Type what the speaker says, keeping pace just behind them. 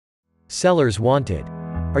Sellers wanted.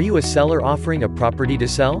 Are you a seller offering a property to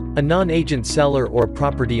sell? A non-agent seller or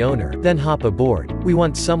property owner? Then hop aboard. We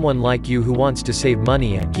want someone like you who wants to save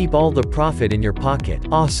money and keep all the profit in your pocket.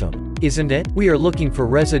 Awesome, isn't it? We are looking for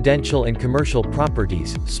residential and commercial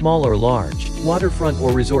properties, small or large, waterfront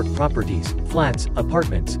or resort properties, flats,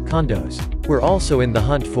 apartments, condos. We're also in the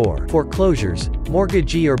hunt for foreclosures,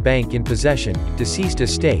 mortgagee or bank in possession, deceased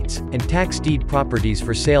estates, and tax deed properties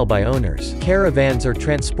for sale by owners. Caravans or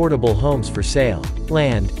transportable homes for sale.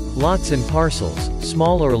 Land, lots and parcels,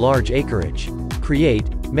 small or large acreage. Create,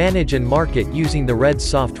 manage and market using the RED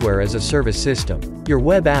software as a service system. Your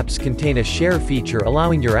web apps contain a share feature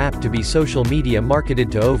allowing your app to be social media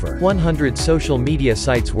marketed to over 100 social media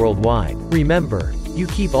sites worldwide. Remember, you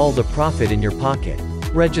keep all the profit in your pocket.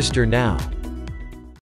 Register now.